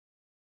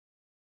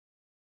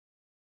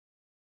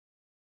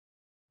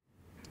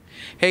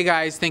Hey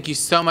guys, thank you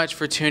so much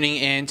for tuning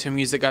in to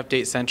Music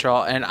Update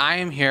Central, and I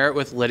am here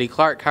with Liddy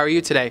Clark. How are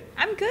you today?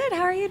 I'm good.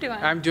 How are you doing?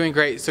 I'm doing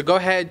great. So go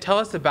ahead, tell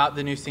us about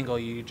the new single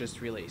you just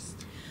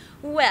released.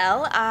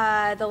 Well,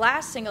 the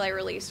last single I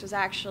released was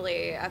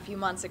actually a few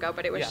months ago,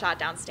 but it was Shot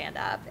Down Stand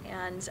Up.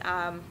 And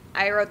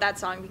I wrote that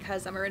song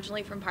because I'm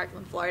originally from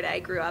Parkland, Florida. I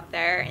grew up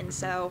there, and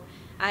so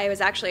I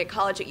was actually at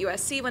college at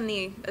USC when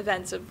the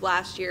events of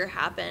last year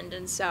happened,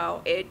 and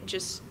so it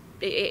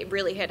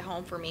really hit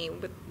home for me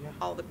with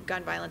all the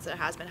gun violence that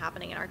has been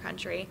happening in our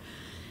country.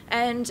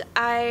 And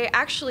I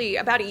actually,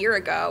 about a year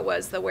ago,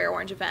 was the Wear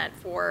Orange event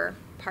for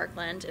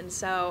Parkland, and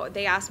so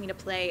they asked me to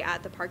play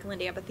at the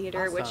Parkland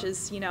Amphitheater, which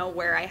is,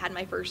 where I had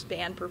my first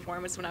band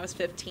performance when I was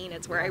 15.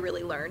 It's where I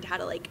really learned how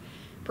to,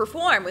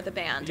 perform with a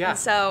band. And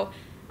so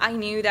I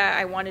knew that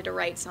I wanted to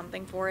write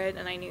something for it,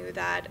 and I knew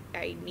that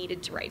I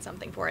needed to write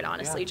something for it,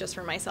 honestly, just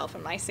for myself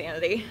and my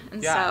sanity.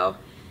 And so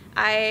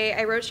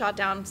I wrote Shot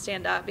Down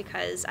Stand Up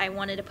because I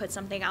wanted to put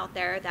something out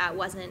there that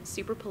wasn't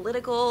super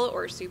political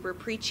or super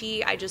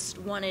preachy. I just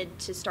wanted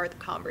to start the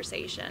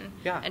conversation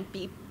and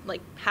be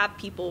have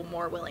people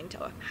more willing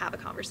to have a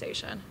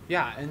conversation.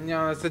 Yeah, and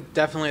that's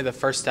definitely the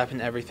first step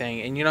in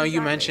everything. And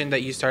you mentioned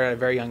that you started at a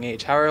very young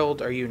age. How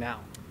old are you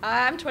now?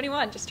 I'm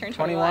 21, just turned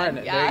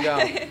 21. Yeah.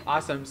 There you go.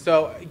 Awesome.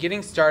 So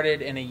getting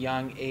started in a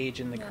young age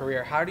in the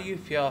career, how do you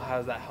feel,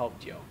 has that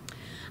helped you?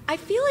 I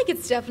feel like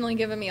it's definitely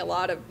given me a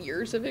lot of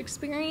years of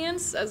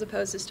experience as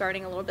opposed to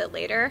starting a little bit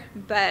later,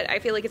 but I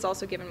feel like it's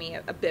also given me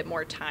a bit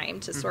more time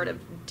to sort of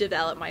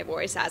develop my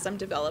voice as I'm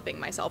developing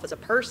myself as a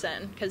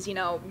person, because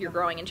you're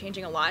growing and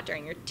changing a lot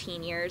during your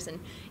teen years and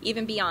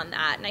even beyond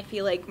that, and I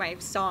feel like my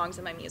songs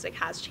and my music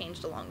has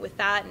changed along with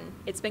that, and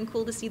it's been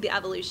cool to see the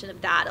evolution of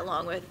that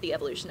along with the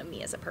evolution of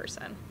me as a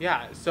person.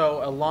 Yeah,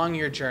 so along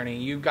your journey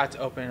you got to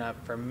open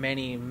up for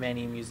many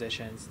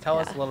musicians. Tell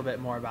us a little bit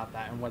more about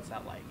that and what's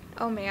that like?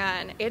 Oh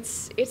man,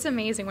 it's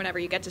amazing whenever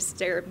you get to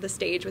stare the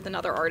stage with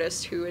another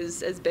artist who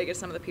is as big as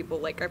some of the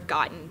people I've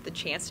gotten the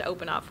chance to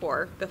open up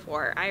for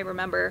before. I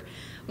remember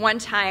one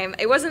time,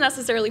 it wasn't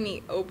necessarily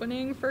me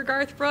opening for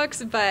Garth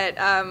Brooks, but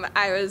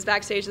I was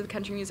backstage at the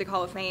Country Music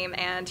Hall of Fame,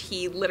 and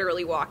he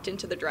literally walked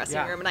into the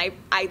dressing room, and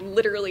I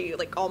literally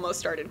almost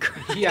started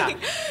crying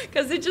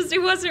because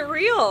it wasn't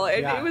real.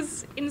 It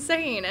was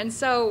insane. And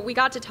so we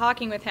got to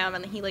talking with him,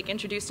 and he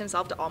introduced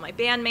himself to all my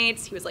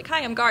bandmates. He was like,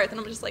 "Hi, I'm Garth," and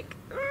I'm just like,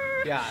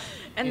 yeah,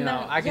 and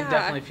I can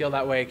definitely feel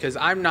that way because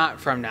I'm not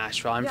from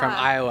Nashville. I'm from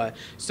Iowa.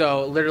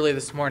 So literally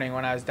this morning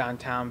when I was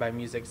downtown by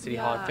Music City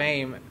Hall of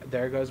Fame,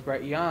 there goes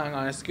Brett Young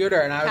on a scooter,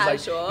 and I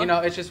was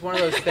like, it's just one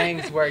of those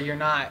things where you're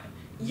not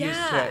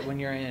used to it when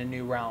you're in a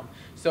new realm.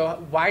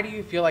 So why do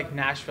you feel like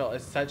Nashville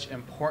is such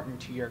important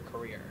to your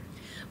career?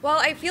 Well,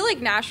 I feel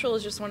like Nashville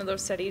is just one of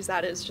those cities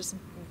that is just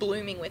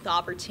blooming with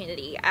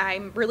opportunity.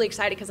 I'm really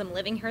excited because I'm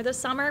living here this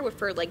summer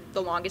for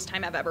the longest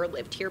time I've ever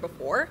lived here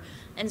before,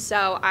 and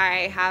so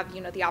I have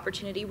the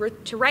opportunity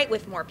to write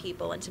with more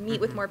people and to meet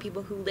with more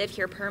people who live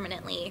here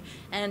permanently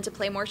and to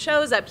play more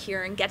shows up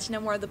here and get to know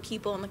more of the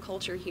people and the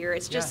culture here.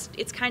 It's just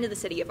it's kind of the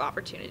city of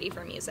opportunity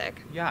for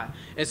music. Yeah,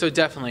 and so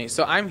definitely.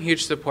 So I'm a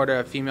huge supporter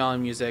of female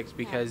in music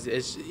because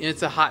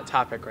it's a hot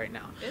topic right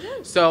now. It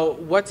is. So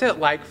what's it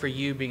like for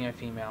you being a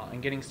female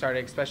and getting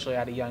started, especially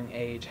at a young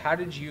age? How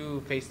did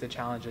you face the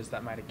challenges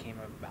that might have came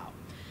about?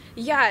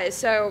 Yeah,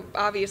 so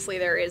obviously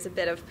there is a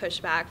bit of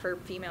pushback for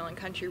female in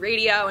country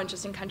radio and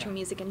just in country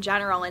music in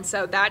general, and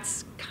so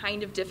that's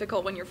kind of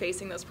difficult when you're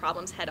facing those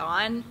problems head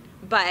on.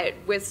 But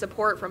with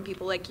support from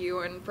people like you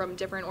and from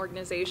different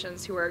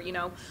organizations who are,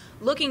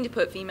 looking to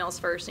put females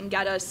first and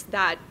get us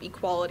that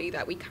equality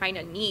that we kind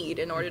of need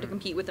in order to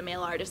compete with the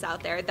male artists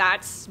out there,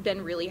 that's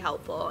been really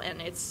helpful.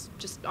 And it's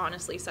just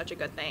honestly such a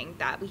good thing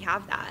that we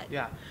have that.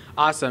 Yeah,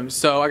 awesome.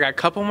 So I got a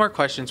couple more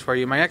questions for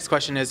you. My next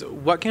question is,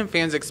 what can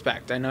fans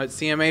expect? I know it's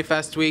CMA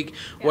Fest week.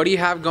 Yeah. What do you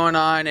have going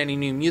on? Any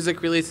new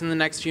music release in the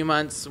next few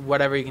months?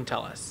 Whatever you can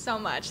tell us. So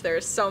much.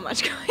 There's so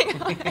much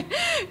going on.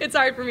 It's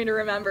hard for me to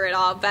remember it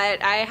all,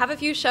 but I have a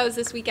few shows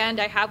this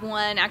weekend. I have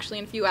one actually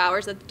in a few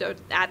hours at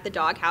the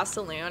Doghouse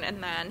Saloon,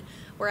 and then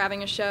we're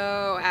having a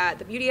show at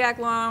the Beauty Act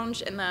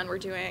Lounge, and then we're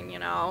doing,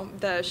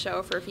 the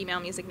show for Female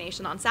Music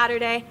Nation on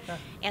Saturday. Yeah.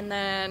 And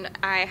then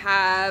I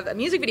have a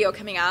music video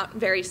coming out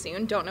very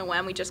soon. Don't know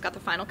when. We just got the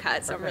final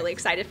cut, so I'm really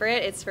excited for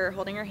it. It's for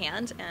Holding Her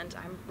Hand, and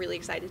I'm really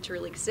excited to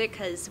release it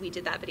because we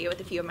did that video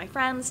with a few of my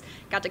friends,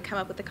 got to come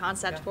up with the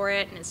concept for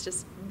it, and it's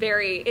just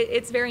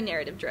it's very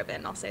narrative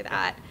driven, I'll say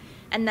that.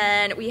 And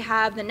then we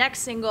have the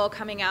next single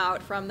coming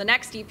out from the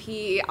next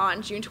EP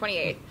on June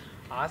 28th.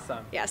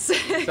 Awesome. Yes.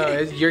 So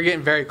you're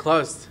getting very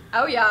close.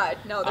 Oh yeah.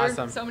 No, there's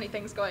so many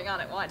things going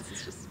on at once.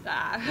 It's just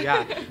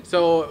Yeah.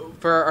 So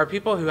for our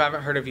people who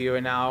haven't heard of you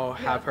and now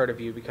have heard of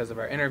you because of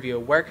our interview,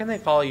 where can they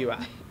follow you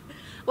at?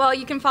 Well,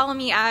 you can follow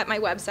me at my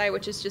website,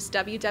 which is just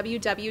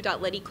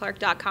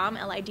www.liddyclark.com,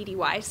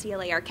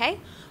 LIDDYCLARK,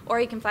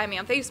 or you can find me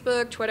on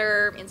Facebook,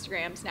 Twitter,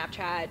 Instagram,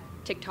 Snapchat,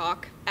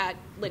 TikTok at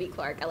Liddy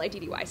Clark,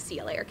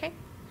 LIDDYCLARK.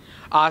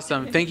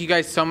 Awesome. Thank you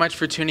guys so much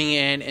for tuning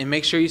in, and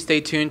make sure you stay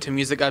tuned to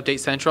Music Update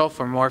Central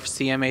for more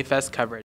CMA Fest coverage.